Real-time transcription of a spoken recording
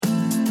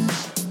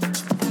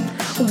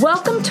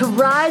Welcome to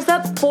Rise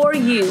Up For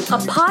You, a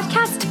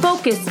podcast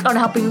focused on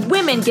helping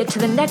women get to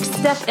the next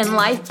step in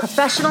life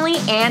professionally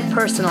and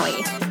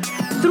personally.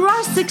 Through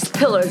our 6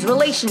 pillars,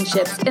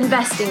 relationships,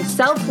 investing,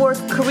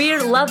 self-worth,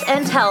 career, love,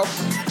 and health,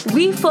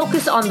 we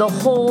focus on the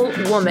whole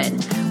woman.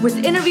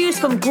 With interviews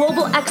from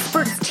global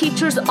experts,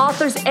 teachers,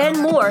 authors, and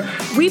more,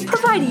 we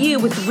provide you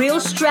with real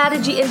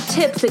strategy and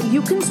tips that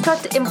you can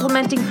start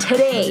implementing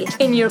today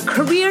in your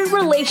career,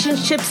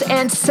 relationships,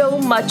 and so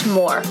much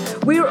more.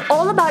 We are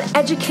all about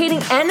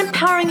educating and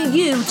empowering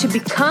you to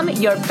become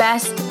your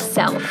best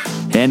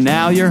self. And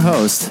now your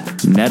host,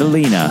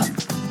 Natalina.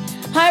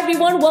 Hi,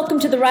 everyone. Welcome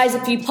to the Rise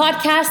Up For You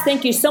podcast.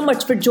 Thank you so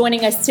much for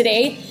joining us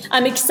today.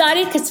 I'm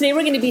excited because today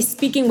we're going to be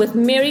speaking with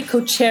Mary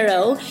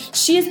Cochero.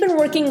 She has been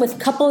working with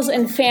couples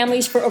and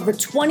families for over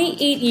 28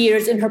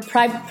 years in her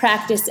private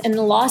practice in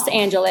Los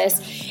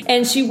Angeles,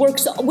 and she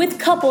works with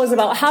couples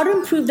about how to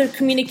improve their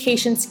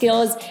communication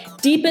skills,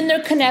 deepen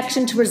their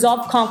connection to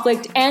resolve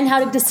conflict, and how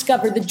to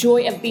discover the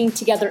joy of being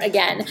together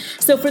again.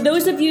 So for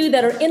those of you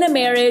that are in a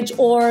marriage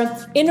or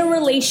in a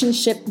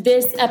relationship,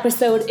 this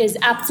episode is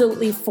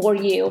absolutely for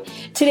you.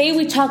 Today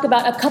we talk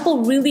about a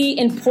couple really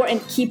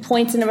important key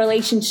points in a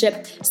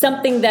relationship.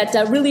 Something that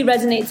really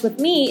resonates with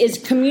me is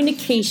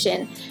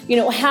communication. You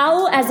know,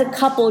 how as a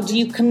couple do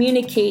you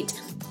communicate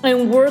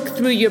and work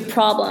through your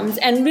problems?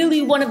 And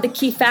really one of the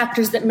key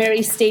factors that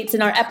Mary states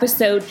in our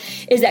episode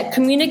is that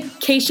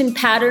communication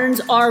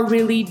patterns are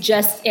really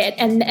just it.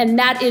 And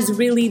that is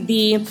really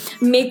the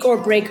make or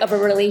break of a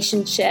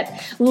relationship.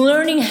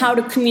 Learning how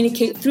to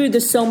communicate through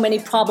the so many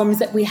problems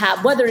that we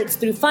have, whether it's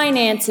through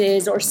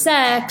finances or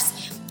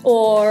sex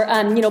or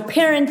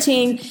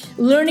parenting.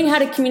 Learning how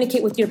to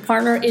communicate with your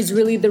partner is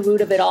really the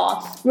root of it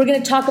all. We're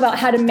going to talk about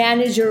how to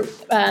manage your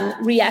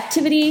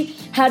reactivity,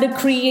 how to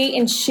create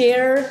and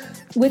share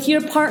with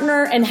your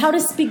partner, and how to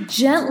speak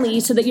gently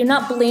so that you're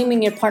not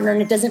blaming your partner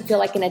and it doesn't feel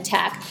like an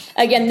attack.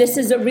 Again, this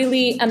is a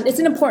really, it's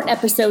an important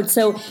episode,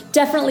 so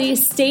definitely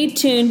stay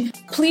tuned.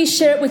 Please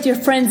share it with your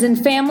friends and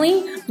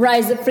family.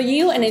 Rise Up For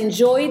You and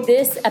enjoy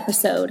this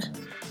episode.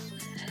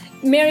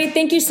 Mary,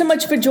 thank you so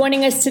much for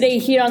joining us today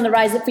here on the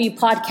Rise Up For You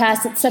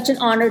podcast. It's such an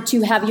honor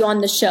to have you on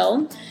the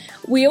show.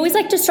 We always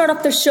like to start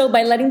off the show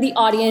by letting the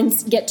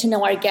audience get to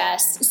know our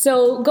guests.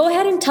 So go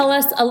ahead and tell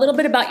us a little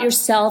bit about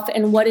yourself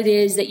and what it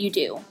is that you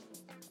do.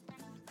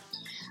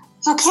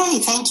 Okay,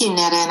 thank you,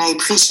 Netta, and I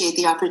appreciate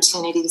the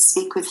opportunity to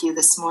speak with you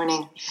this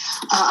morning.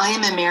 I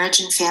am a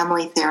marriage and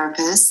family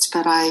therapist,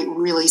 but I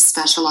really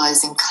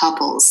specialize in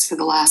couples. For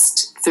the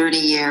last 30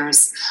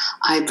 years,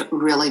 I've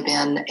really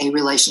been a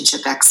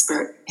relationship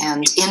expert.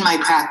 And in my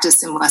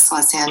practice in West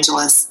Los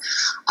Angeles,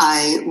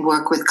 I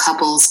work with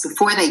couples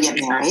before they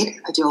get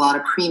married. I do a lot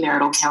of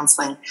premarital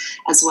counseling,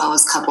 as well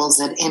as couples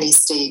at any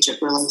stage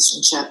of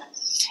relationship.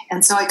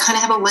 And so I kind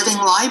of have a living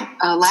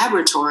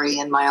laboratory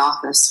in my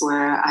office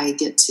where I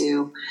get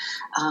to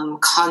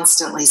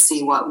constantly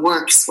see what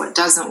works, what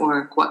doesn't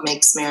work, what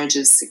makes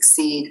marriages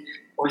succeed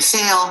or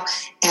fail,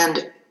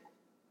 and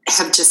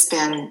have just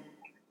been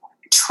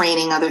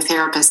training other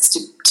therapists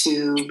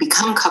to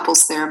become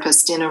couples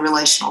therapists in a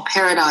relational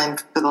paradigm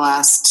for the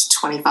last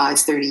 25,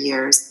 30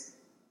 years.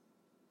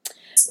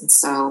 And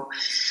so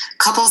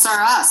couples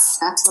are us.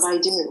 That's what I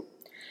do.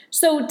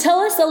 So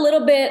tell us a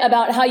little bit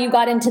about how you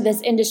got into this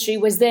industry.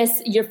 Was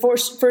this your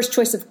first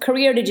choice of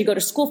career? Did you go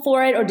to school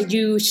for it, or did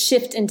you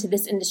shift into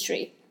this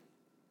industry?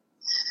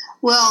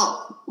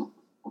 Well,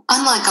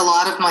 unlike a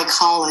lot of my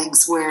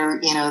colleagues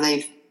where,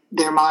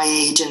 they're my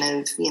age and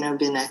have,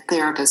 been a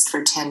therapist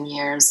for 10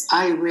 years,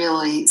 I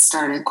really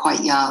started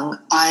quite young.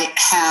 I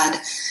had,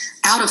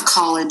 out of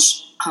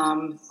college,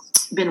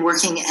 been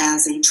working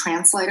as a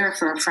translator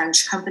for a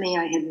French company.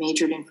 I had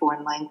majored in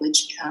foreign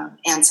language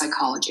and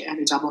psychology. I had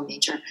a double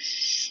major.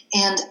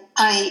 And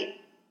I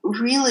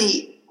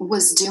really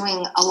was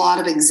doing a lot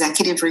of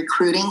executive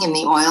recruiting in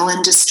the oil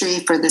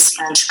industry for this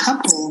French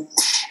company.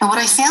 And what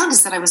I found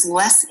is that I was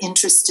less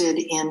interested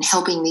in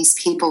helping these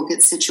people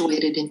get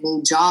situated in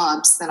new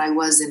jobs than I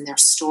was in their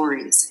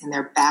stories, in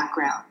their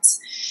backgrounds,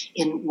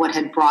 in what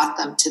had brought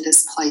them to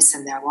this place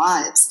in their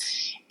lives.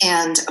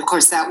 And, of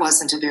course, that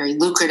wasn't a very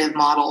lucrative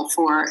model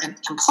for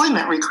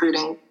employment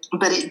recruiting,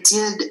 but it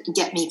did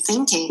get me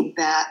thinking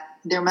that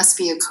there must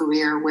be a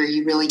career where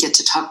you really get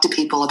to talk to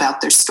people about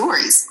their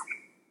stories.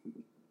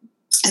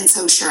 And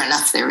so, sure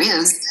enough, there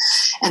is.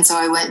 And so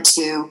I went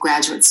to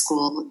graduate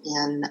school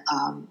in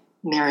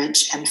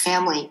marriage and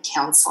family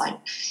counseling.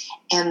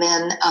 And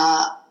then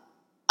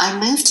I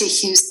moved to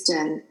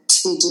Houston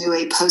to do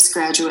a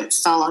postgraduate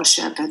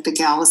fellowship at the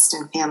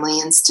Galveston Family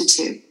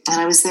Institute. And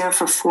I was there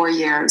for 4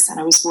 years, and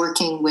I was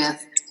working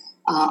with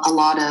a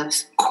lot of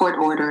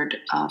court-ordered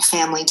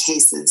family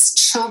cases,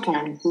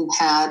 children who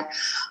had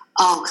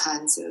all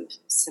kinds of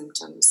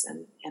symptoms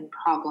and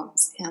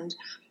problems. And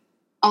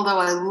although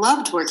I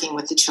loved working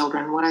with the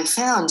children, what I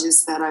found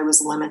is that I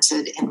was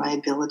limited in my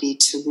ability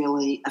to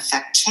really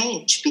affect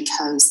change,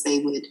 because they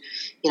would,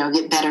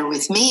 get better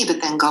with me,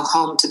 but then go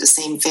home to the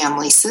same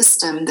family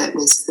system that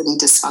was pretty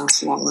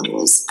dysfunctional and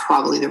was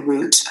probably the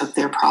root of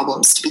their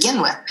problems to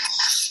begin with.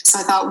 So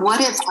I thought, what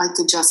if I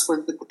could just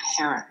work with the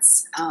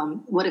parents?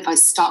 What if I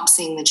stopped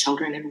seeing the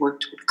children and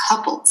worked with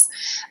couples?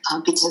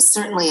 Because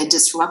certainly a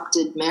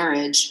disrupted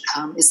marriage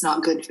is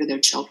not good for their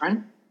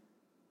children.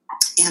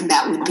 And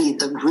that would be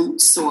the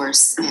root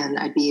source, and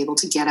I'd be able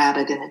to get at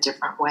it in a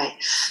different way.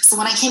 So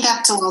when I came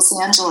back to Los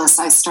Angeles,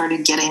 I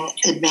started getting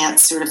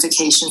advanced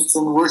certifications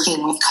in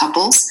working with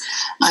couples.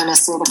 I'm a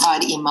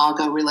certified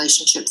Imago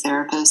relationship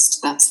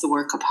therapist. That's the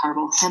work of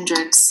Harville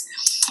Hendricks.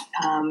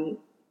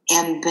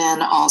 And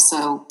then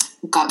also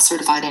got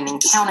certified in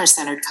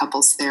encounter-centered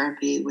couples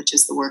therapy, which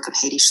is the work of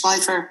Heidi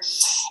Schleifer.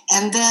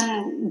 And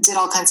then did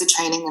all kinds of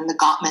training in the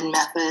Gottman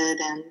method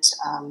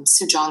and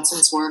Sue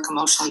Johnson's work,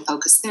 emotionally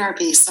focused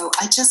therapy. So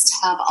I just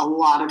have a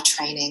lot of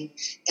training,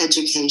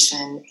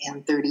 education,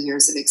 and 30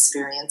 years of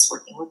experience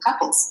working with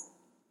couples.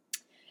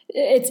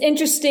 It's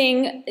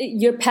interesting,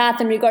 your path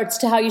in regards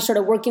to how you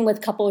started working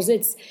with couples.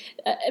 It's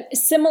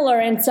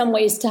similar in some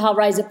ways to how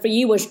Rise Up For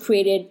You was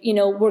created,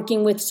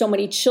 working with so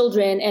many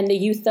children and the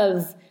youth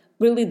of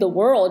really the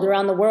world,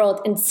 around the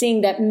world, and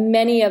seeing that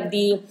many of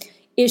the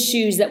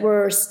issues that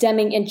were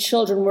stemming in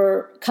children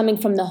were coming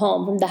from the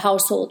home, from the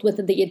household,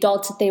 with the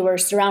adults that they were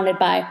surrounded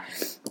by.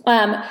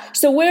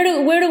 So where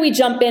do we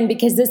jump in?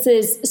 Because this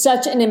is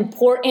such an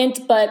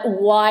important but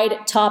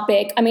wide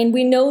topic. I mean,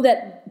 we know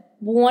that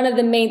one of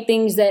the main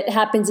things that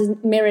happens in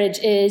marriage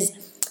is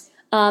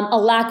a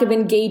lack of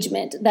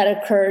engagement that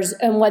occurs,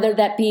 and whether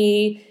that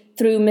be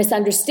through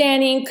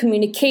misunderstanding,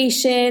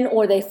 communication,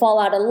 or they fall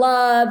out of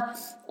love.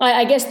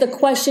 I guess the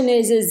question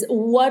is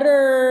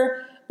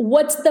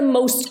what's the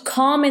most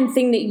common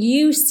thing that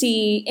you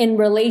see in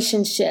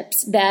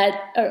relationships,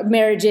 that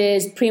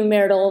marriages,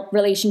 premarital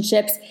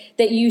relationships,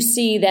 that you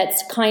see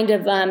that's kind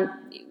of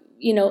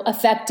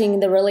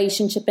affecting the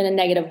relationship in a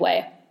negative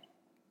way?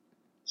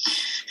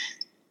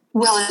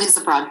 Well, it is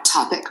a broad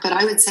topic, but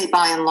I would say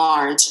by and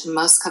large,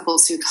 most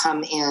couples who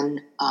come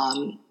in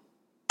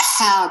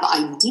have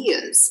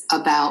ideas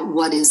about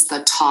what is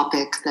the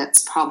topic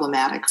that's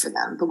problematic for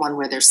them, the one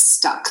where they're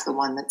stuck, the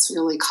one that's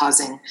really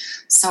causing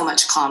so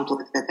much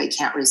conflict that they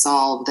can't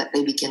resolve, that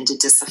they begin to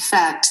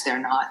disaffect. They're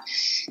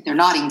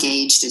not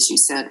engaged, as you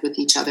said, with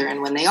each other.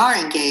 And when they are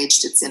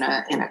engaged, it's in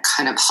a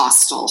kind of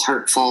hostile,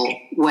 hurtful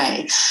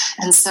way.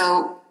 And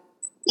so,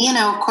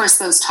 of course,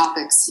 those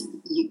topics,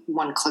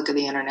 one click of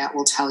the internet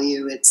will tell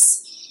you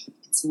it's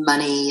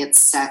money,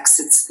 it's sex,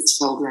 it's the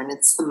children,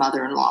 it's the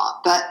mother-in-law.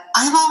 But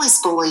I've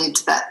always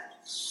believed that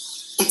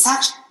it's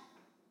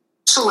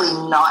actually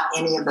not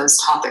any of those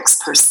topics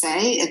per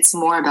se. It's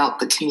more about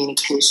the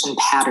communication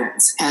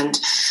patterns, and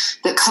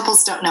that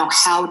couples don't know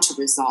how to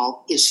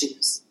resolve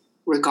issues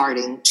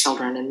regarding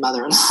children and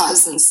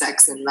mother-in-laws and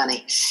sex and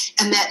money.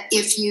 And that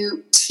if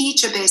you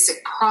teach a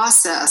basic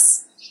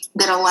process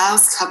that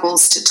allows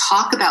couples to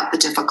talk about the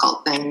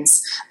difficult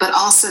things, but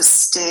also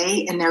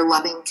stay in their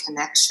loving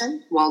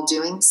connection while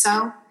doing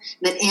so,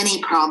 that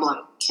any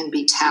problem can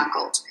be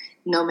tackled,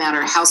 no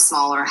matter how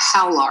small or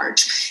how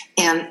large.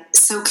 And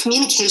so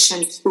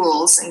communication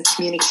tools and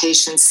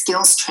communication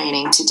skills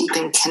training to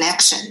deepen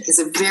connection is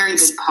a very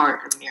big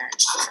part of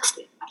marriage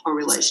therapy or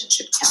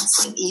relationship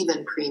counseling,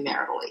 even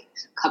premaritally.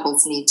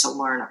 Couples need to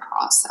learn a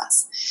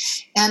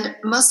process. And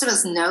most of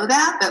us know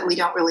that, but we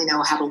don't really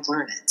know how to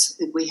learn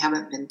it. We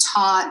haven't been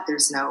taught.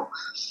 There's no,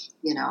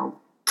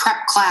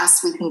 prep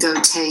class we can go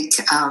take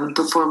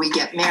before we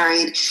get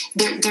married.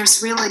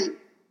 There's really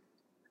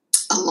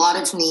a lot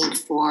of need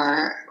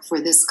for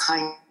this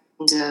kind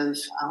of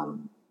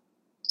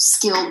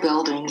skill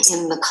building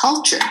in the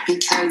culture,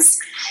 because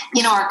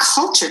our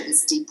culture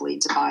is deeply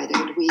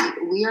divided.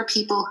 We are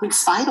people who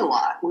fight a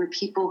lot. We're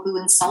people who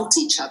insult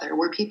each other.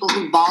 We're people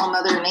who bomb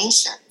other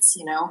nations.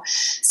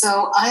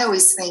 So I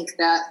always think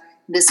that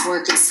this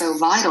work is so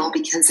vital,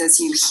 because as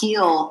you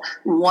heal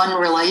one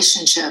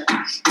relationship,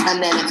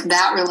 and then if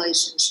that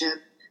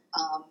relationship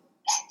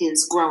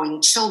is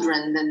growing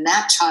children, then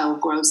that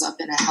child grows up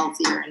in a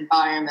healthier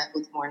environment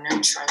with more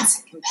nurturance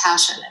and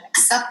compassion and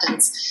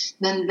acceptance,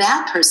 then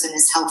that person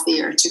is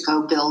healthier to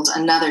go build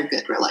another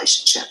good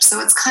relationship. So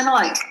it's kind of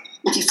like,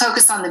 if you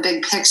focus on the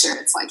big picture,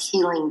 it's like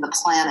healing the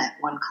planet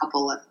one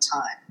couple at a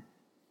time.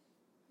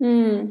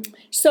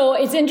 So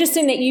it's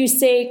interesting that you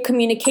say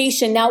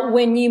communication. Now,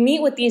 when you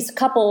meet with these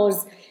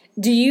couples,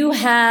 do you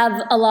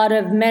have a lot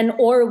of men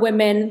or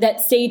women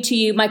that say to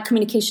you, my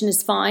communication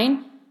is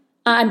fine?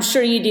 I'm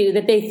sure you do,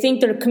 that they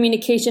think their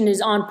communication is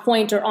on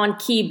point or on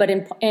key, but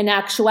in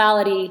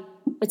actuality,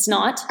 it's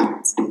not?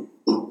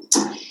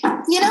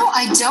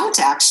 I don't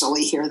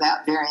actually hear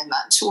that very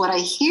much. What I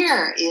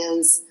hear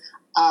is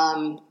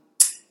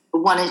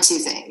one of two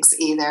things.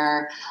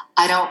 Either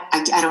I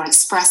don't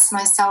express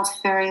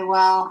myself very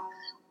well,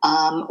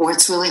 or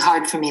it's really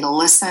hard for me to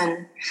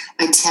listen.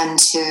 I tend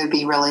to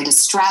be really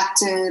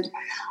distracted.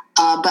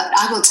 But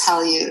I will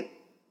tell you,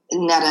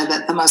 Netta,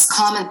 that the most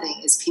common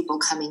thing is people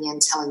coming in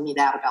telling me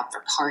that about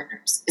their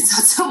partners. It's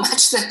not so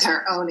much that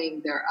they're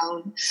owning their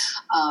own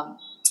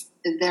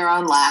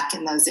lack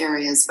in those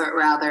areas, but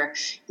rather,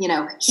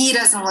 he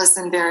doesn't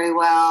listen very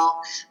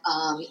well.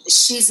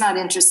 She's not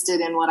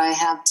interested in what I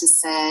have to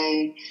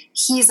say.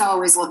 He's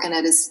always looking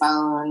at his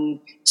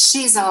phone.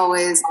 She's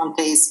always on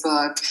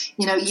Facebook.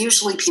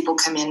 Usually people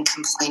come in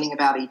complaining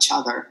about each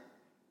other.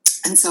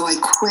 And so I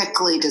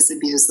quickly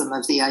disabuse them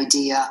of the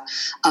idea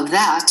of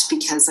that,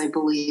 because I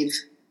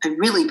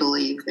really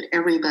believe that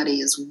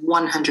everybody is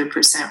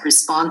 100%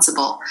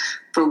 responsible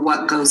for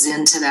what goes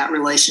into that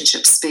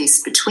relationship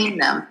space between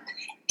them.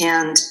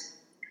 And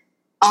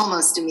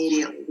almost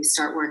immediately we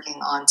start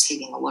working on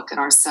taking a look at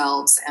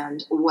ourselves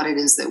and what it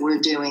is that we're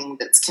doing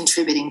that's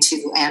contributing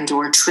to and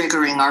or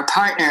triggering our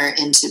partner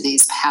into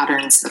these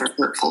patterns that are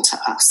hurtful to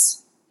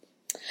us.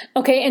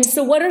 Okay, and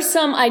so what are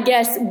some, I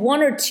guess,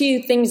 one or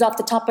two things off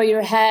the top of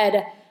your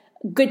head,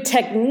 good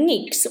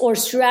techniques or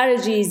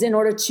strategies in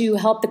order to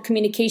help the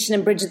communication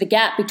and bridge the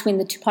gap between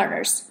the two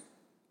partners?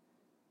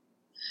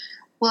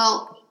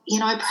 Well,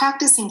 I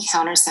practice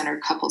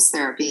encounter-centered couples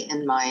therapy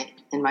in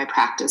my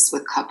practice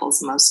with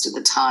couples most of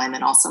the time,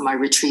 and also my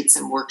retreats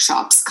and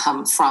workshops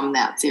come from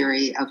that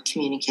theory of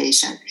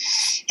communication.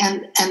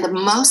 And the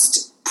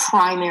most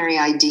primary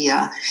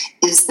idea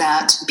is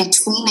that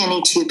between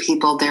any two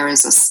people there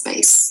is a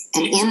space,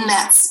 and in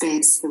that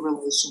space the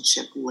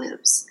relationship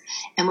lives.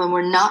 And when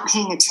we're not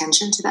paying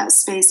attention to that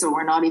space, or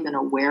we're not even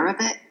aware of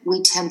it,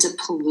 we tend to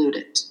pollute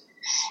it.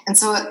 And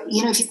so,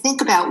 if you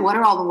think about what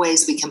are all the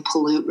ways we can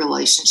pollute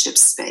relationship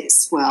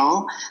space,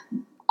 well,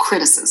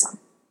 criticism,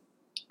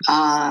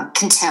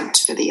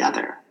 contempt for the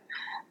other,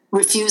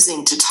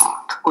 refusing to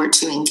talk or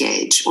to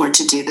engage or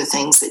to do the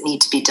things that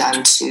need to be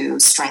done to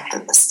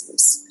strengthen the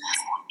space.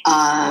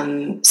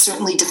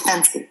 Certainly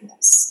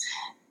defensiveness,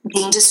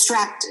 being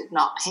distracted,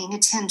 not paying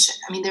attention.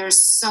 I mean, there are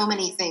so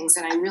many things,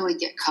 and I really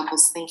get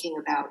couples thinking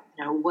about,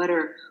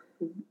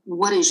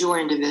 what is your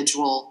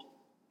individual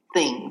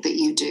thing that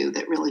you do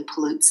that really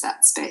pollutes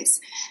that space.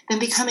 Then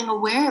becoming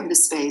aware of the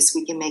space,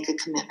 we can make a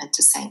commitment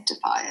to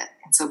sanctify it.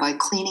 And so by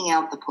cleaning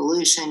out the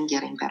pollution,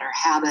 getting better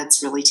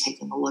habits, really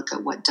taking a look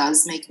at what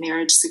does make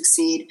marriage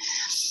succeed,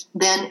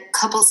 then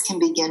couples can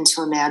begin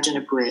to imagine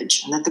a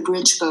bridge, and that the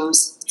bridge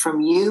goes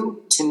from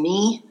you to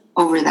me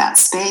over that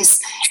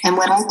space. And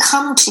when I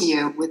come to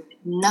you with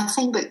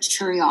nothing but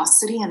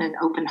curiosity and an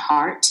open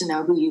heart to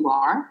know who you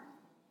are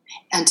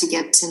and to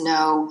get to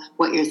know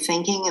what you're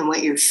thinking and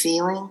what you're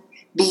feeling,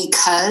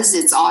 because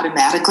it's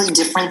automatically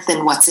different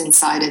than what's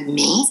inside of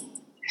me,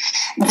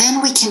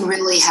 then we can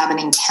really have an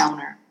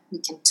encounter. We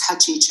can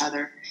touch each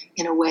other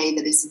in a way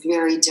that is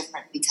very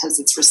different because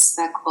it's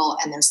respectful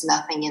and there's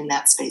nothing in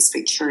that space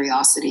but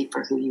curiosity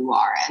for who you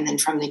are. And then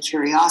from the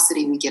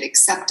curiosity, we get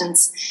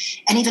acceptance.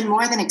 And even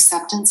more than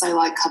acceptance, I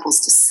like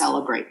couples to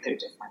celebrate their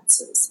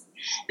differences.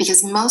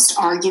 Because most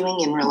arguing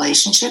in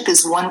relationship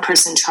is one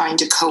person trying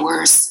to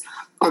coerce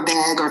or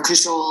beg or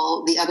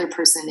cajole the other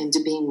person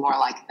into being more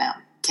like them.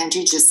 Can't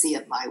you just see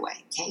it my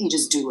way? Can't you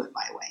just do it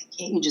my way?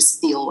 Can't you just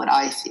feel what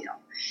I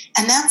feel?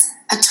 And that's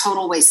a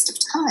total waste of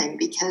time,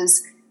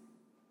 because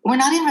we're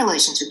not in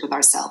relationship with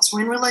ourselves.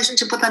 We're in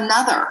relationship with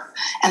another.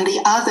 And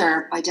the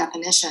other, by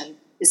definition,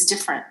 is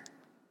different.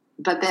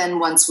 But then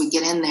once we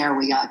get in there,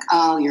 we go,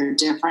 oh, you're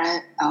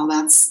different. Oh,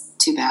 that's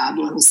too bad.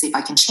 Let me see if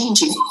I can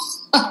change you.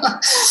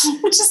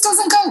 It just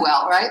doesn't go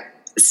well, right?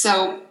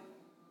 So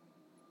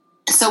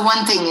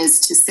one thing is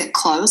to sit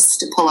close,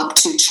 to pull up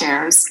two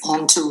chairs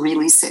and to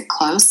really sit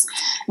close.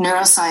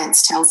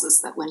 Neuroscience tells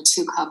us that when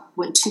two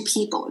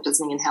people, it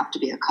doesn't even have to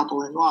be a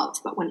couple in love,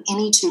 but when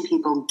any two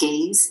people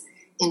gaze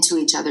into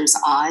each other's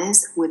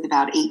eyes with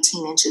about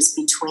 18 inches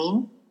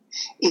between,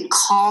 it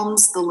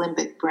calms the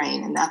limbic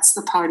brain, and that's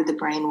the part of the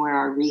brain where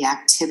our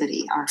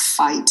reactivity, our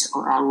fight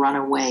or our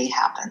runaway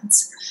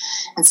happens.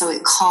 And so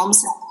it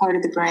calms that part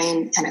of the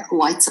brain and it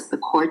lights up the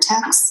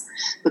cortex.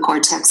 The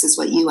cortex is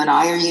what you and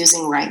I are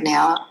using right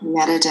now,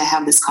 Netta, to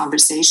have this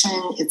conversation.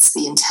 It's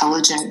the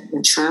intelligent,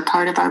 mature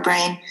part of our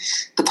brain,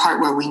 the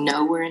part where we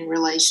know we're in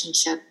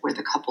relationship, where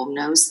the couple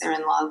knows they're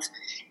in love,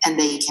 and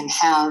they can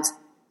have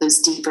those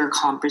deeper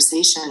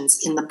conversations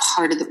in the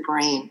part of the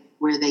brain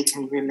where they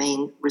can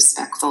remain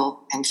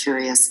respectful and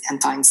curious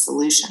and find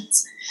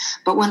solutions.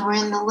 But when we're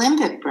in the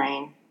limbic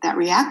brain, that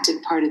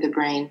reactive part of the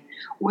brain,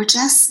 we're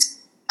just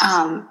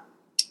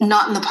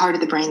not in the part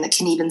of the brain that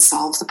can even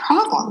solve the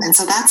problem. And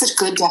so that's a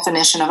good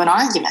definition of an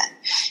argument.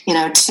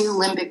 Two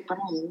limbic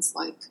brains,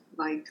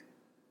 like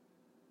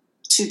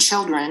two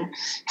children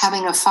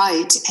having a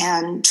fight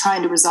and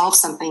trying to resolve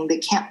something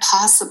that can't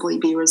possibly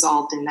be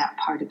resolved in that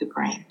part of the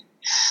brain.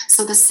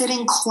 So the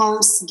sitting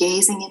close,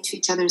 gazing into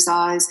each other's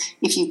eyes,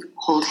 if you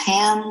hold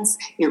hands,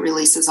 it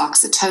releases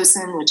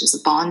oxytocin, which is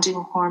a bonding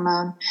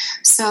hormone.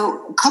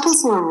 So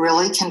couples who are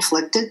really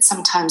conflicted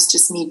sometimes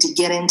just need to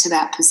get into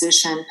that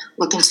position,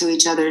 look into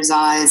each other's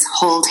eyes,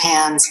 hold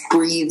hands,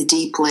 breathe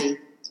deeply,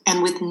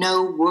 and with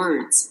no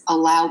words,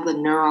 allow the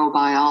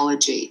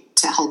neurobiology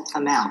to help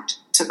them out,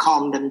 to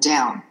calm them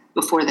down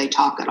before they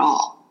talk at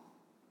all.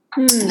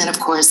 And then, of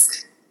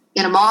course,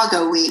 in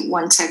Imago,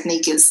 one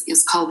technique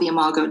is called the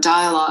Imago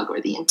dialogue,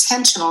 or the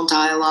intentional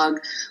dialogue,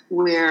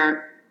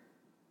 where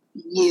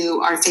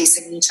you are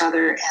facing each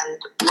other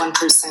and one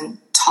person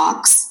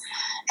talks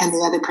and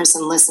the other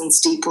person listens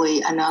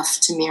deeply enough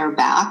to mirror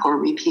back or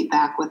repeat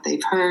back what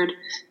they've heard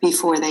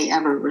before they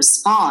ever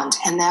respond.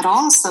 And that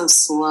also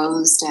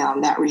slows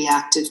down that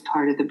reactive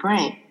part of the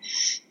brain,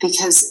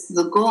 because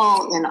the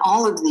goal in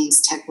all of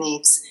these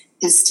techniques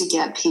is to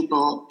get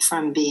people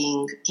from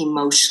being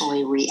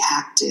emotionally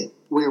reactive,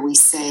 where we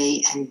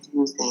say and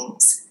do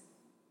things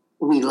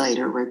we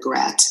later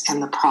regret,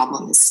 and the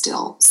problem is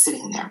still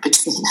sitting there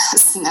between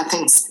us.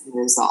 Nothing's been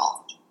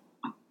resolved.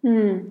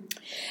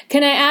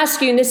 Can I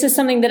ask you, and this is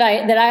something that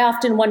I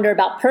often wonder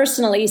about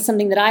personally,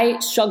 something that I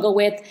struggle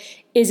with,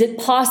 is it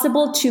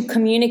possible to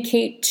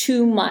communicate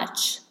too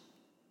much?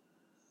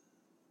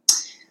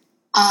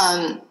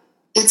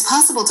 It's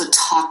possible to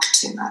talk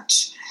too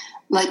much.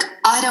 Like,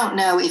 I don't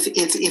know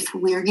if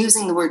we're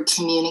using the word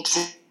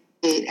communicate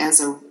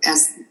as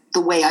the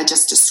way I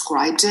just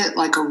described it,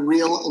 like a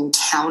real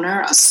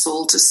encounter, a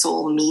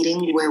soul-to-soul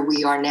meeting where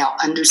we are now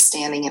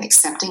understanding and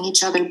accepting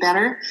each other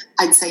better,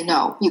 I'd say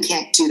no, you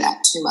can't do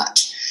that too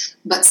much.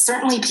 But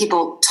certainly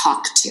people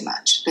talk too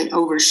much. They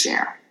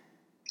overshare.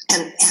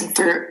 And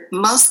for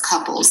most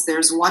couples,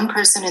 there's one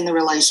person in the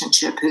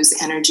relationship whose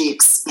energy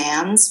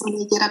expands when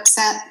you get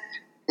upset.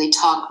 They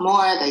talk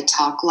more, they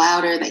talk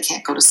louder, they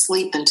can't go to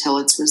sleep until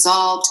it's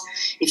resolved.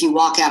 If you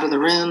walk out of the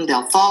room,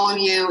 they'll follow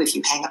you. If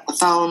you hang up the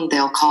phone,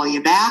 they'll call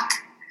you back.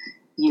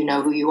 You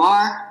know who you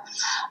are.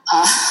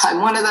 I'm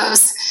one of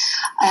those.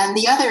 And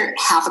the other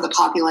half of the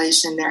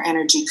population, their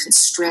energy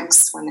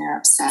constricts when they're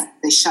upset.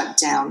 They shut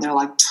down. They're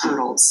like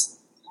turtles.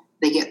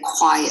 They get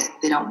quiet.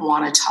 They don't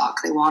want to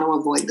talk. They want to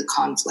avoid the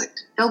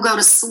conflict. They'll go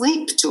to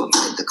sleep to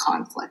avoid the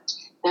conflict.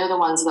 They're the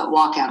ones that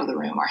walk out of the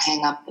room or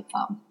hang up the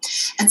phone.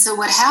 And so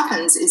what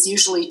happens is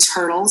usually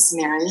turtles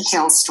marry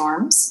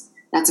hailstorms.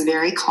 That's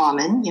very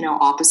common.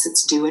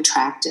 Opposites do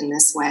attract in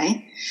this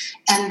way.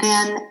 And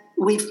then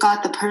we've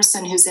got the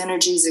person whose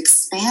energy is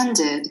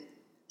expanded,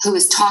 who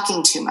is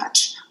talking too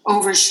much,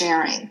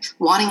 oversharing,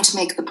 wanting to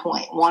make the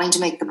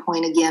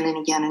point again and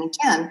again and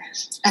again.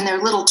 And their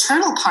little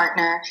turtle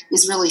partner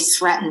is really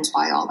threatened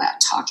by all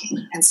that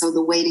talking. And so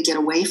the way to get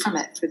away from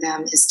it for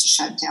them is to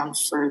shut down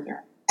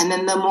further. And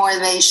then the more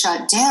they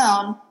shut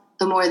down,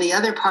 the more the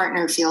other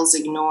partner feels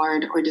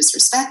ignored or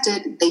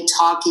disrespected. They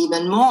talk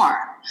even more.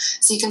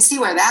 So you can see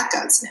where that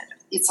goes, Ned.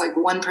 It's like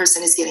one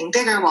person is getting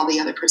bigger while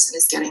the other person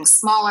is getting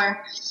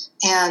smaller,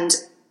 and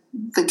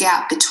the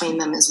gap between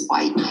them is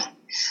widening.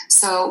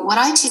 So what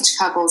I teach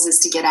couples is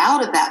to get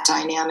out of that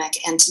dynamic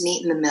and to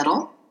meet in the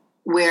middle,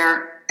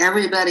 where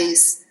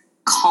everybody's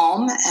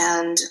calm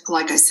and,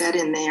 like I said,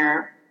 in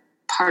their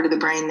part of the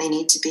brain they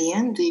need to be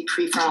in, the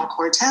prefrontal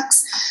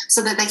cortex, so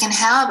that they can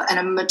have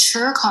a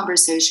mature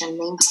conversation,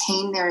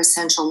 maintain their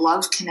essential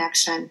love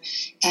connection,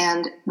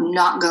 and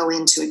not go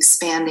into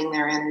expanding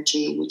their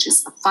energy, which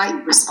is the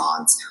fight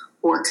response,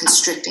 or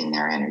constricting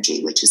their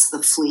energy, which is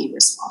the flee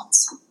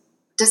response.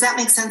 Does that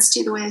make sense to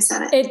you the way I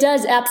said it? It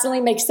does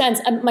absolutely make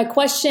sense. My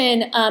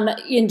question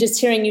in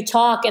just hearing you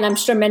talk, and I'm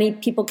sure many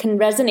people can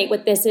resonate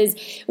with this,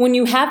 is when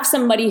you have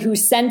somebody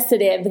who's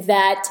sensitive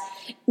that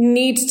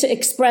needs to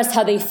express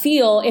how they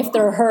feel if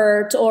they're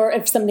hurt or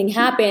if something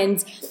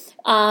happens,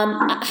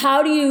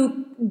 how do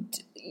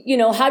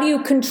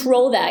you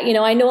control that?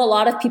 I know a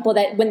lot of people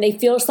that when they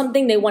feel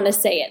something, they want to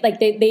say it. Like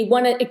they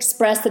want to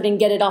express it and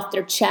get it off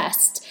their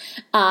chest.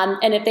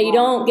 And if they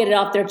don't get it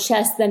off their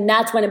chest, then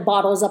that's when it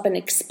bottles up and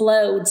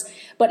explodes.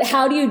 But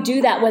how do you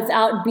do that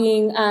without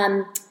being,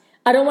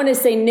 I don't want to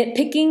say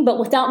nitpicking, but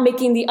without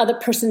making the other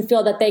person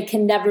feel that they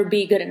can never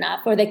be good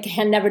enough or they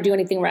can never do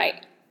anything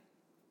right?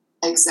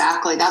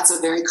 Exactly. That's a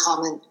very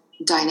common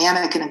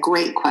dynamic and a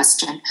great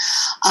question.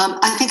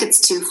 I think it's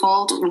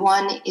twofold.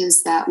 One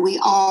is that we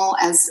all,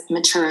 as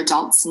mature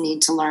adults,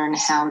 need to learn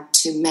how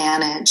to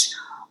manage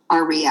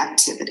our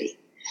reactivity.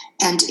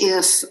 And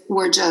if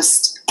we're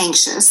just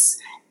anxious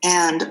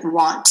and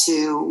want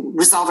to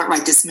resolve it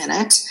right this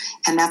minute,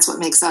 and that's what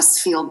makes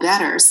us feel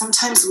better,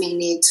 sometimes we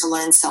need to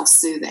learn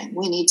self-soothing.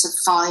 We need to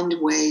find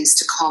ways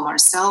to calm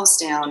ourselves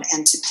down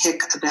and to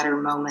pick a better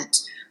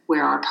moment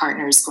where our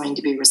partner is going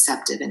to be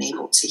receptive and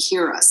able to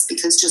hear us,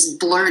 because just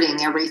blurting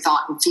every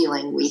thought and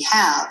feeling we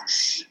have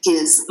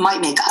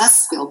might make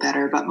us feel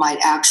better, but might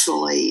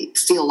actually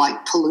feel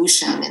like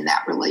pollution in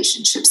that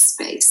relationship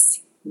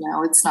space.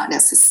 It's not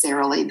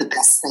necessarily the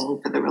best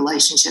thing for the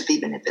relationship,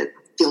 even if it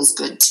feels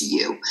good to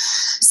you.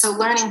 So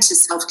learning to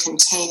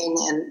self-contain,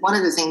 and one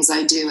of the things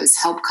I do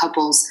is help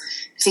couples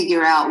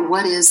figure out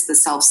what is the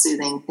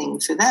self-soothing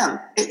thing for them.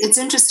 It's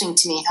interesting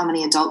to me how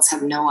many adults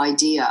have no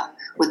idea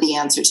what the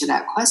answer to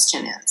that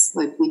question is.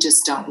 Like, we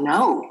just don't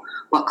know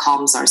what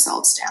calms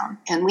ourselves down,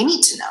 and we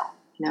need to know.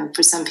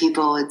 For some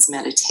people, it's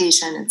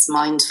meditation, it's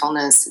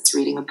mindfulness, it's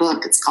reading a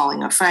book, it's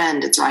calling a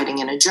friend, it's writing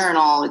in a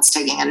journal, it's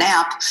taking a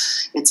nap,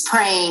 it's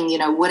praying,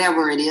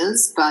 whatever it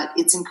is. But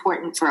it's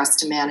important for us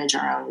to manage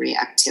our own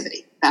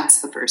reactivity.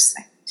 That's the first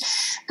thing.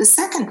 The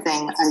second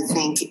thing, I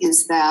think,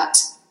 is that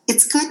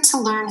it's good to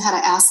learn how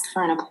to ask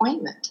for an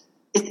appointment.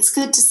 It's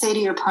good to say to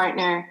your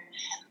partner,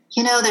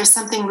 there's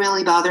something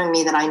really bothering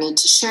me that I need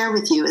to share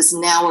with you. Is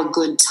now a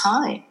good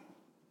time?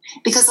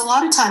 Because a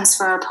lot of times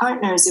for our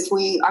partners, if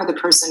we are the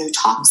person who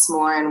talks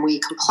more and we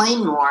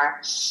complain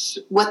more,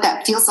 what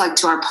that feels like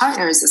to our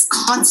partner is this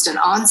constant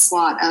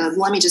onslaught of,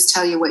 let me just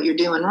tell you what you're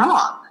doing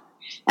wrong.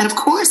 And of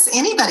course,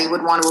 anybody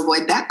would want to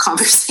avoid that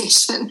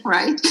conversation,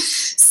 right?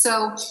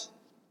 So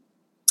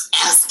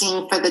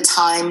asking for the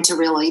time to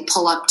really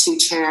pull up 2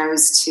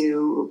 chairs,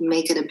 to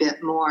make it a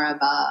bit more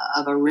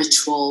of a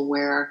ritual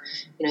where,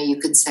 you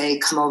could say,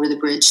 come over the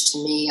bridge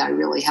to me. I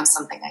really have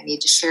something I need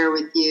to share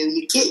with you.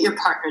 You get your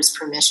partner's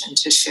permission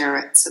to share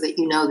it so that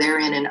they're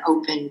in an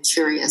open,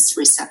 curious,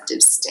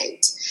 receptive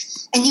state.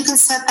 And you can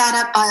set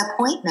that up by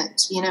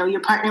appointment.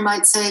 Your partner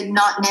might say,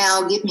 not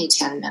now, give me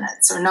 10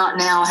 minutes, or not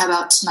now, how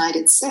about tonight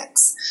at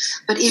 6?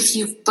 But if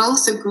you've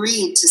both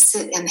agreed to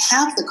sit and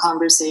have the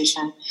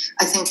conversation,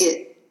 I think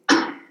it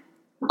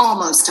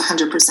almost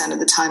 100% of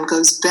the time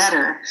goes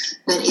better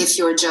than if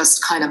you're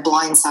just kind of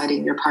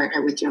blindsiding your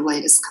partner with your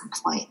latest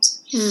complaint.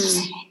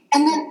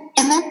 And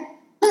then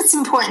it's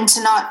important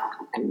to not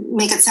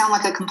make it sound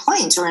like a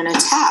complaint or an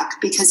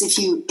attack, because if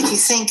you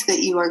think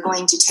that you are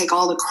going to take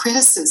all the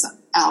criticism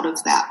out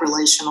of that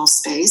relational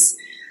space,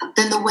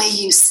 then the way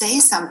you say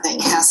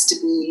something has to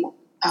be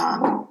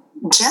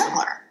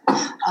gentler.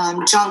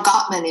 John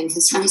Gottman, in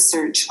his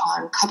research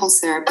on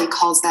couples therapy,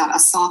 calls that a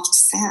soft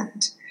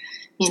send.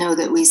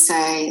 That we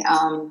say,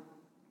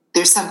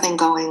 there's something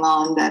going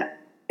on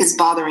that is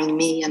bothering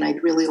me, and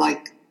I'd really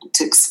like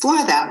to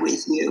explore that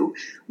with you,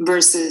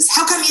 versus,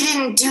 how come you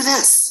didn't do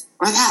this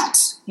or that?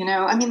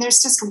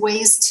 There's just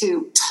ways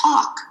to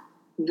talk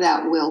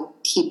that will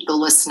keep the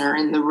listener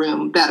in the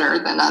room better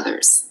than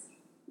others.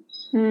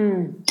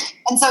 And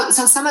so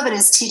some of it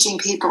is teaching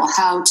people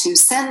how to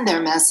send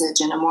their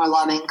message in a more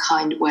loving,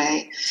 kind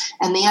way.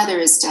 And the other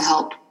is to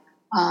help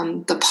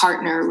the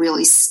partner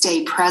really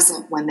stay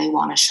present when they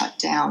want to shut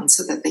down,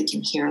 so that they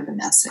can hear the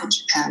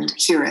message and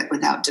hear it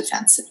without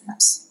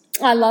defensiveness.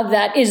 I love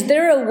that. Is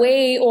there a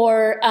way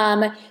or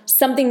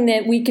something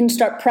that we can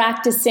start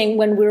practicing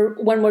when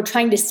we're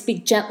trying to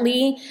speak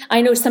gently?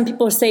 I know some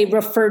people say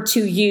refer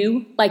to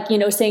you, like,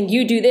 saying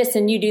you do this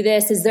and you do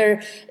this. Is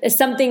there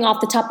something off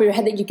the top of your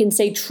head that you can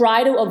say,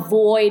 try to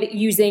avoid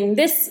using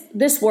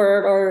this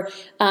word or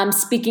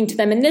speaking to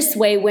them in this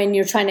way when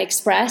you're trying to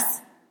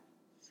express?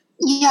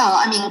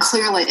 Yeah,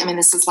 clearly,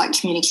 this is like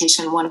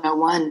communication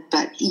 101,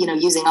 but,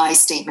 using I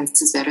statements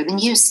is better than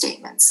you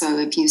statements. So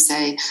if you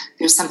say,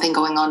 there's something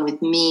going on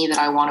with me that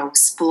I want to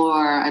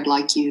explore, I'd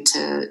like you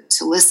to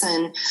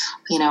listen,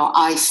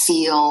 I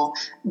feel,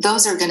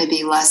 those are going to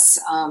be less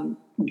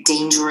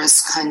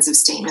dangerous kinds of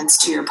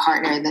statements to your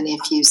partner than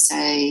if you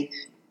say,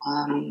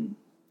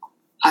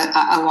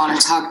 I want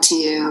to talk to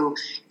you,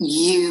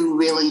 you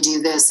really do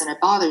this and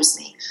it bothers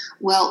me.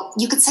 Well,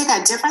 you could say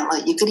that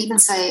differently. You could even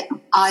say,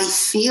 I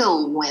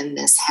feel when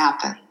this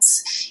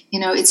happens.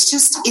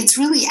 It's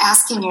really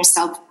asking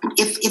yourself,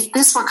 if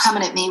this were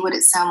coming at me, would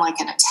it sound like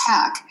an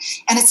attack?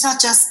 And it's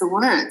not just the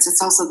words,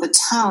 it's also the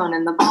tone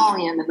and the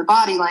volume and the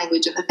body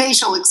language and the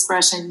facial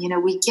expression.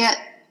 We get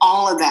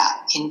all of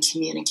that in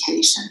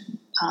communication.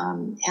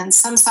 And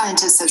some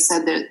scientists have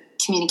said that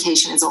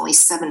communication is only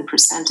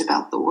 7%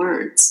 about the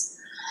words.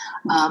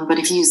 But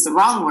if you use the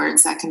wrong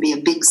words, that can be a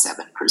big 7%.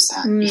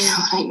 You know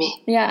what I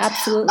mean? Yeah,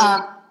 absolutely.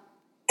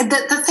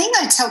 The thing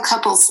I tell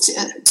couples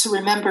to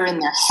remember in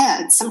their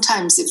head,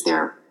 sometimes if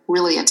they're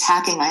really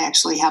attacking, I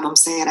actually have them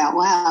say it out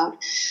loud.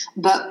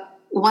 But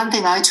one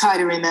thing I try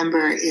to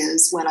remember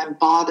is when I'm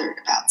bothered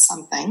about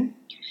something,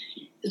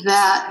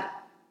 that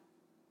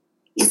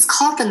it's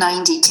called the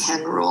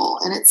 90-10 rule.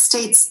 And it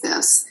states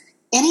this: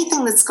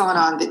 anything that's going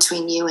on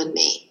between you and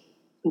me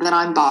that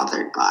I'm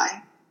bothered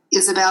by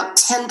is about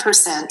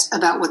 10%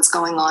 about what's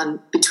going on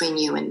between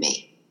you and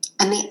me.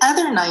 And the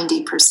other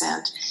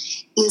 90%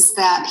 is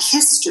that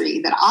history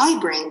that I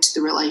bring to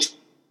the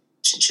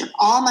relationship,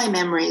 all my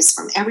memories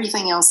from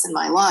everything else in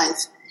my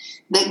life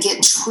that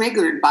get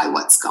triggered by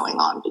what's going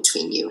on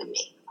between you and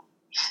me.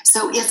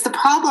 So if the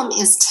problem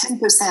is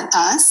 10%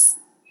 us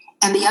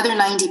and the other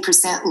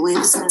 90%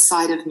 lives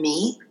inside of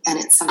me and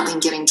it's something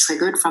getting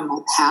triggered from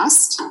the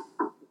past,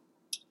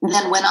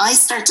 then when I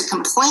start to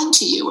complain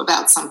to you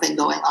about something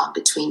going on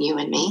between you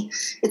and me,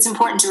 it's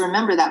important to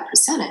remember that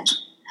percentage.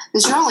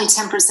 Because you're only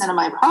 10% of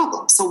my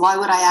problem. So why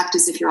would I act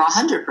as if you're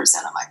 100%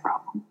 of my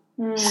problem?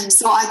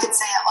 So I could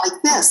say it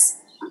like this: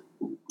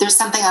 there's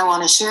something I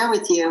want to share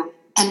with you,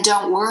 and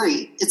don't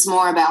worry, it's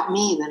more about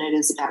me than it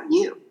is about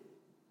you.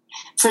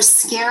 For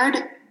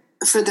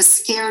the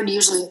scared,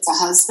 usually it's a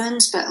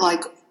husband, but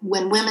like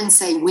when women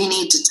say we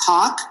need to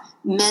talk,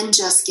 men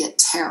just get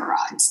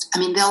terrorized.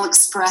 They'll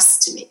express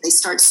to me. They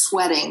start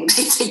sweating.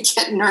 They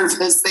get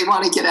nervous. They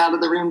want to get out of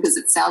the room because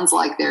it sounds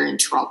like they're in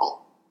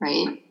trouble,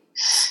 right?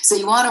 So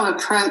you want to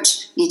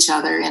approach each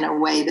other in a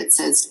way that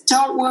says,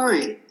 don't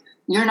worry,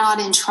 you're not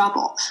in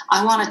trouble.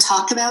 I want to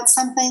talk about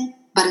something,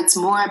 but it's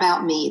more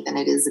about me than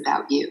it is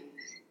about you.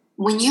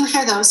 when you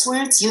hear those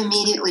words, you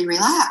immediately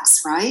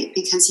relax, right?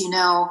 Because you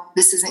know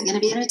this isn't going to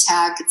be an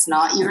attack. It's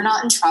not, you're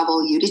not in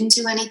trouble. You didn't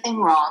do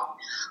anything wrong.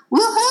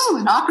 Woohoo,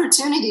 an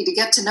opportunity to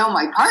get to know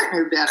my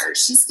partner better.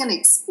 She's going to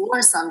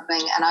explore something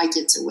and I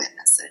get to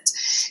witness it.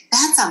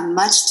 That's a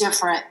much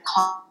different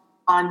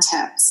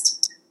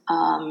context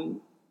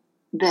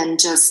than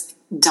just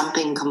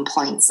dumping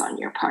complaints on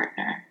your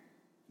partner.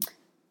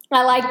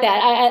 I like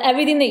that.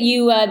 Everything that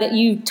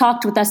you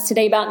talked with us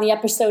today about in the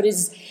episode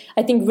is,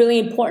 I think, really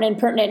important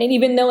and pertinent. And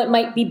even though it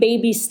might be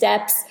baby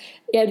steps,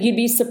 you'd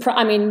be surprised.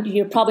 I mean,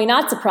 you're probably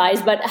not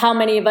surprised, but how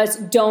many of us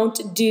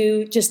don't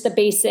do just the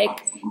basic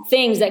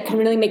things that can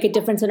really make a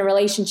difference in a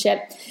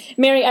relationship?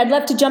 Mary, I'd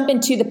love to jump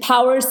into the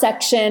power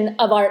section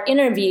of our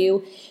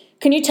interview.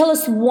 Can you tell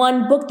us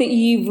one book that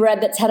you've read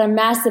that's had a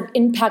massive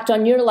impact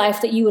on your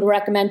life that you would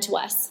recommend to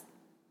us?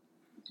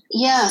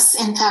 Yes.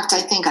 In fact,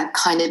 I think I've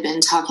kind of been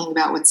talking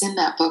about what's in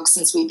that book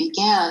since we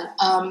began.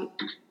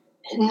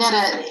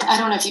 Netta, I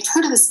don't know if you've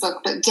heard of this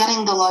book, but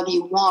Getting the Love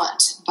You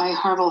Want by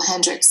Harville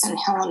Hendrix and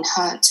Helen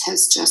Hunt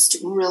has just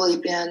really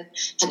been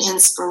an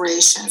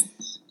inspiration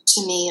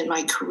to me in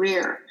my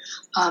career.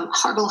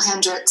 Harville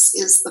Hendrix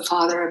is the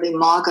father of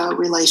Imago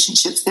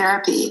relationship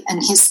therapy,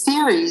 and his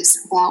theories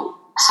about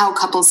how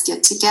couples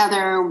get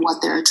together,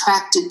 what they're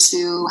attracted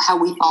to, how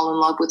we fall in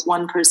love with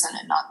one person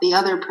and not the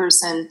other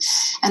person,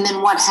 and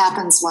then what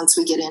happens once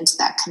we get into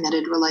that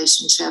committed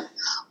relationship.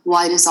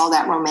 Why does all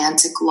that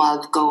romantic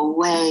love go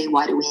away?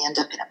 Why do we end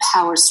up in a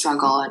power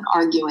struggle and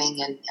arguing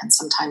and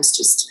sometimes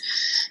just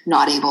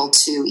not able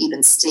to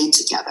even stay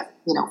together,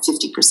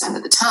 50%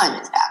 of the time,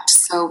 in fact.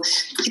 So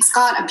it's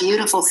got a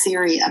beautiful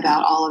theory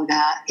about all of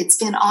that. It's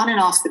been on and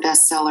off the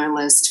bestseller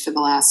list for the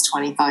last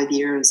 25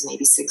 years,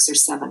 maybe 6 or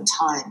 7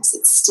 times.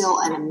 It's still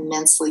an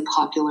immensely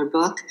popular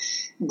book.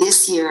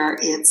 This year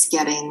it's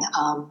getting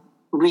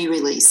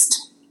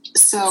re-released.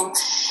 So,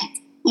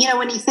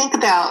 when you think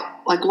about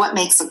like what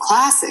makes a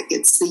classic,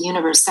 it's the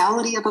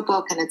universality of a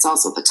book and it's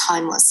also the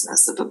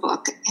timelessness of a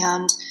book.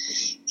 And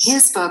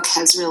his book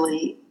has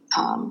really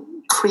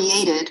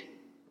created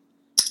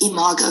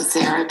Imago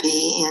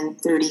therapy in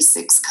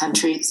 36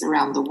 countries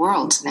around the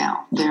world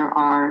now. There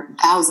are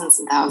thousands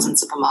and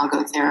thousands of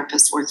Imago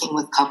therapists working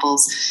with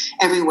couples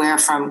everywhere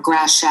from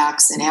grass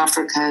shacks in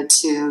Africa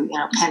to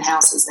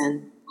penthouses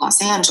in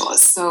Los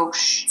Angeles. So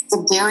it's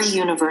a very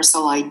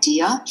universal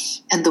idea,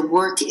 and the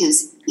work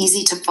is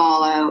easy to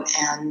follow,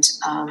 and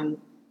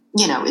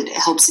it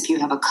helps if you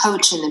have a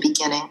coach in the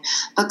beginning.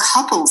 But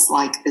couples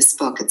like this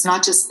book. It's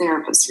not just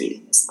therapists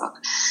reading this book.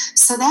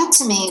 So that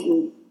to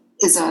me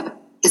is a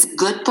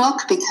good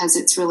book because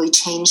it's really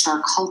changed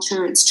our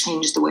culture. It's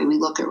changed the way we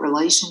look at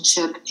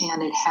relationship,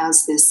 and it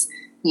has this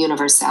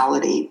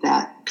universality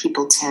that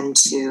people tend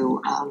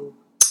to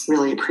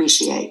really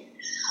appreciate.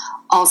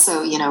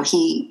 Also,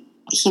 he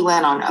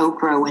went on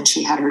Oprah when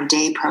she had her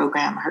day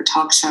program, her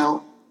talk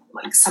show,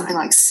 something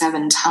like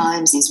 7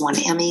 times. He's won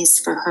Emmys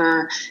for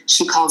her.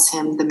 She calls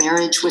him the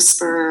marriage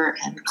whisperer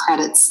and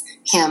credits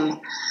him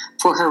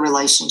for her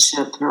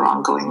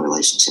ongoing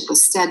relationship with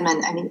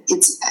Stedman. I mean,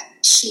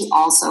 she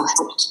also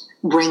helped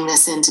bring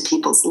this into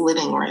people's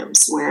living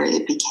rooms where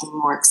it became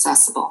more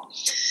accessible.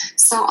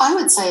 So I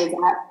would say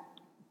that,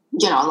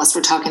 unless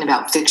we're talking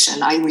about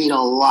fiction, I read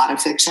a lot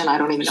of fiction. I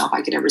don't even know if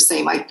I could ever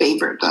say my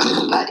favorite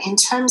book. But in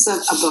terms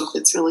of a book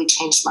that's really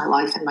changed my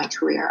life and my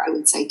career, I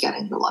would say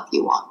Getting the Love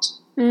You Want.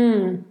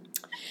 Mm.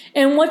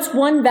 And what's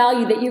one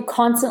value that you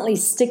constantly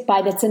stick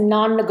by that's a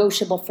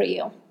non-negotiable for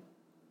you?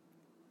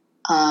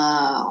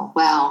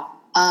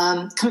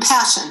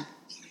 Compassion.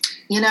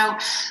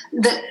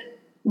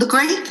 The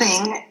great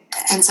thing,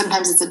 and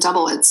sometimes it's a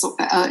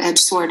double-edged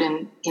sword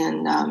in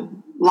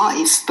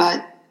life,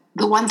 but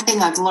the one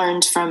thing I've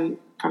learned from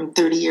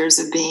 30 years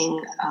of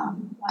being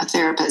a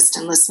therapist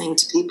and listening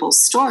to people's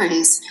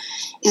stories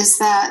is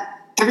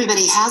that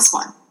everybody has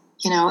one,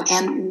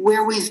 and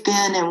where we've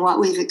been and what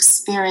we've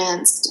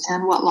experienced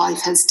and what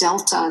life has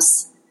dealt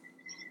us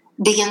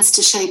begins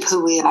to shape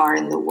who we are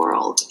in the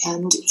world.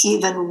 And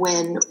even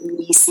when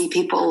we see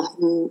people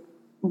who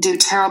do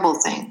terrible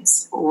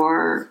things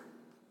or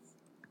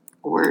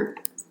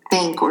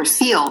think or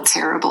feel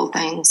terrible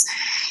things,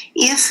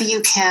 if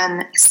you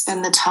can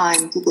spend the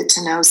time to get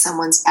to know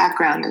someone's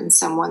background and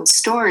someone's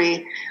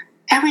story,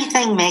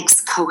 everything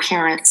makes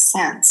coherent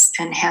sense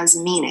and has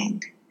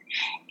meaning.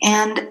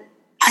 And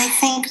I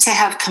think to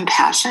have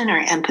compassion or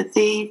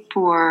empathy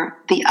for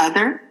the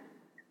other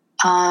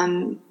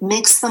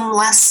makes them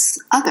less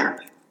other,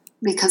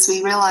 because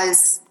we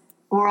realize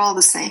we're all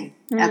the same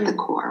at the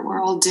core.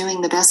 We're all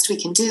doing the best we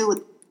can do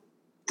with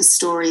the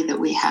story that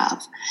we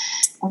have.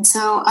 And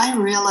so I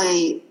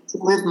really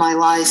live my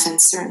life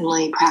and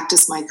certainly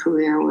practice my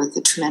career with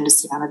a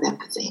tremendous amount of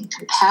empathy and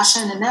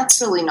compassion, and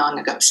that's really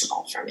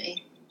non-negotiable for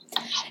me.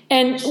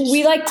 And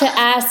we like to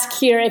ask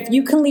here, if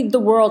you can leave the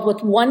world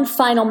with one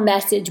final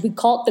message, we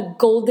call it the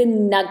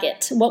golden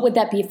nugget. What would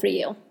that be for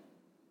you?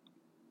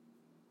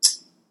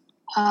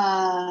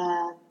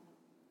 I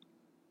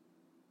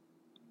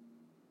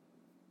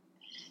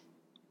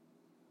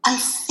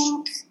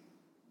think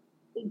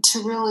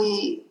to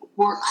really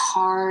work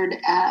hard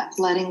at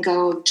letting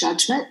go of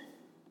judgment,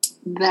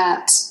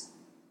 that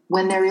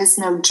when there is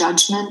no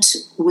judgment,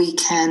 we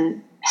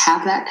can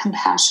have that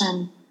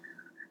compassion,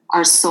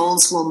 our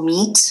souls will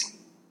meet,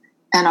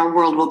 and our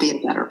world will be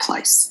a better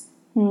place.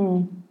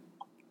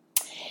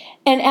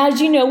 And as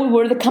you know,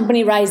 we're the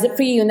company Rise Up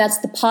For You, and that's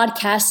the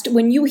podcast.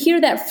 When you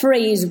hear that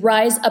phrase,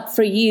 rise up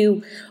for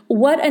you,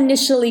 what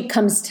initially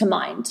comes to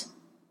mind?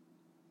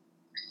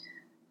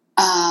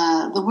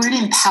 The word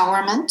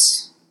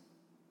empowerment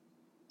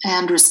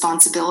and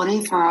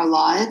responsibility for our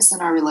lives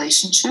and our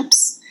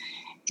relationships.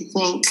 I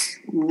think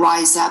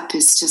rise up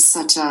is just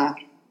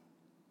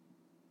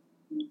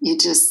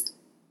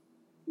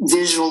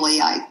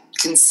visually I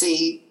can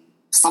see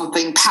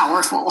something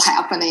powerful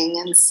happening.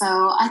 And so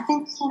I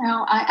think,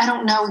 I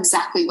don't know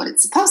exactly what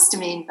it's supposed to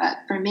mean, but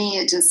for me,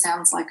 it just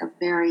sounds like a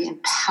very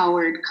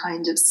empowered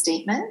kind of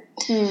statement.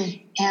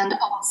 And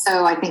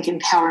also I think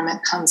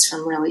empowerment comes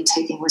from really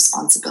taking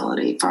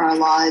responsibility for our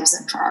lives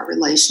and for our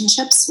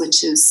relationships,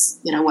 which is,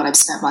 what I've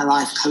spent my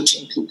life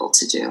coaching people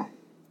to do.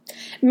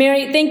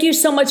 Mary, thank you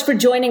so much for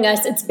joining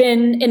us. It's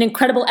been an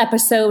incredible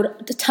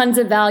episode, tons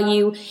of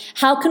value.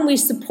 How can we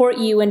support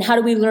you and how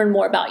do we learn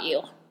more about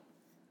you?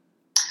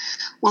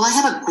 Well, I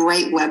have a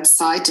great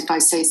website, if I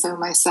say so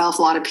myself.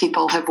 A lot of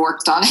people have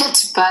worked on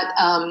it, but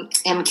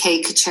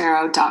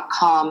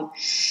mkcochero.com.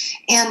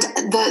 And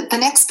the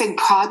next big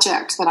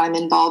project that I'm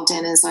involved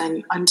in is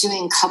I'm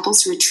doing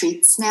couples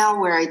retreats now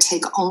where I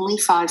take only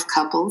 5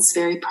 couples,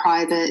 very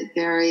private,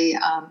 very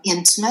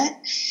intimate,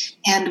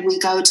 and we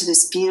go to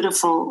this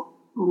beautiful,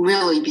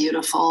 really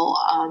beautiful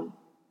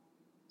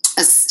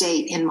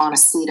estate in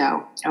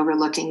Montecito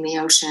overlooking the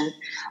ocean.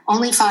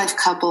 Only 5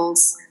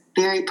 couples.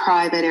 Very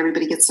private.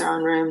 Everybody gets their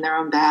own room, their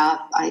own bath.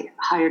 I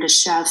hired a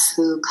chef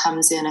who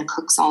comes in and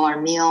cooks all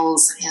our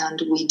meals, and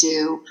we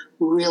do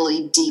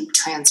really deep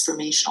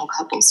transformational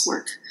couples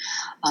work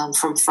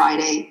from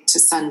Friday to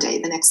Sunday.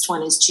 The next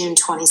one is June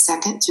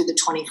 22nd through the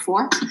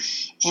 24th,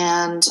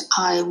 and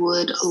I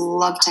would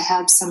love to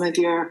have some of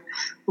your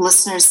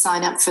listeners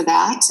sign up for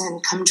that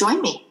and come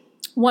join me.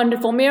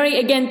 Wonderful. Mary,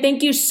 again,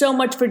 thank you so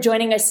much for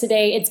joining us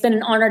today. It's been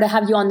an honor to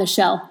have you on the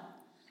show.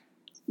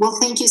 Well,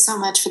 thank you so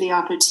much for the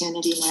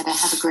opportunity, Netta.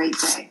 Have a great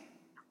day.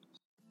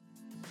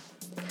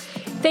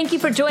 Thank you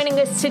for joining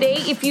us today.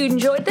 If you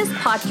enjoyed this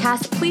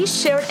podcast,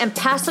 please share it and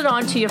pass it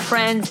on to your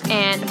friends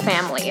and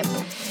family.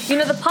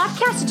 The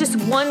podcast is just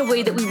one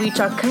way that we reach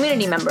our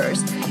community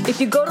members.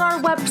 If you go to our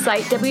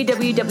website,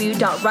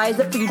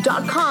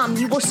 www.riseupforyou.com,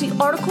 you will see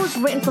articles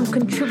written from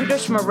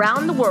contributors from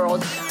around the world,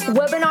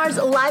 webinars,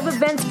 live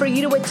events for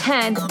you to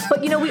attend.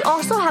 But, we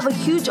also have a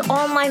huge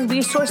online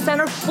resource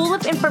center full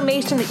of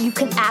information that you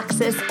can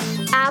access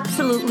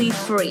absolutely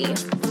free.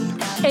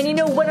 And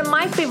one of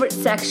my favorite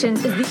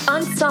sections is the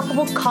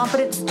Unstoppable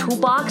Confidence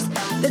Toolbox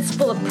that's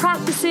full of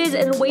practices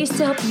and ways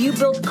to help you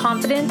build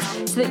confidence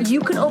so that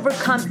you can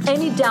overcome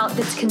any doubt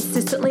that's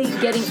consistently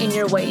getting in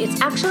your way. It's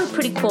actually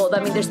pretty cool.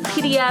 There's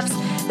PDFs,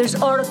 there's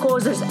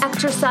articles, there's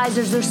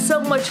exercises, there's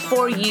so much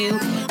for you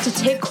to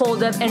take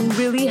hold of and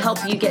really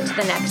help you get to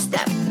the next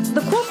step.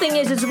 The cool thing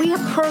is we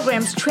have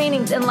programs,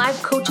 trainings, and live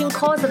coaching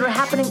calls that are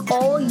happening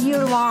all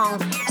year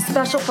long,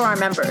 special for our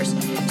members.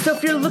 So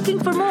if you're looking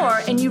for more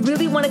and you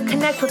really want to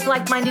connect with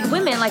like-minded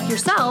women like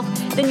yourself,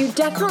 then you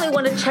definitely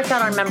want to check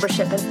out our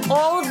membership and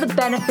all of the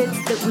benefits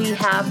that we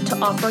have to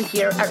offer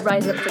here at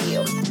Rise Up For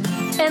You.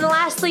 And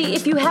lastly,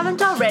 if you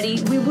haven't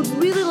already, we would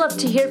really love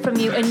to hear from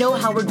you and know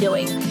how we're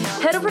doing.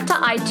 Head over to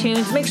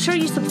iTunes, make sure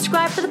you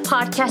subscribe to the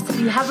podcast if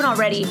you haven't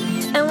already,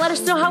 and let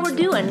us know how we're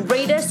doing.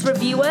 Rate us,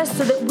 review us,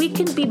 so that we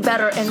can be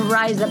better and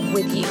rise up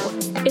with you.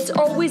 It's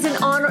always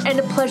an honor and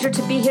a pleasure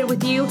to be here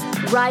with you.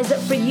 Rise up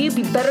for you,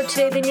 be better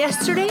today than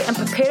yesterday, and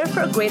prepare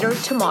for a greater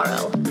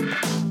tomorrow.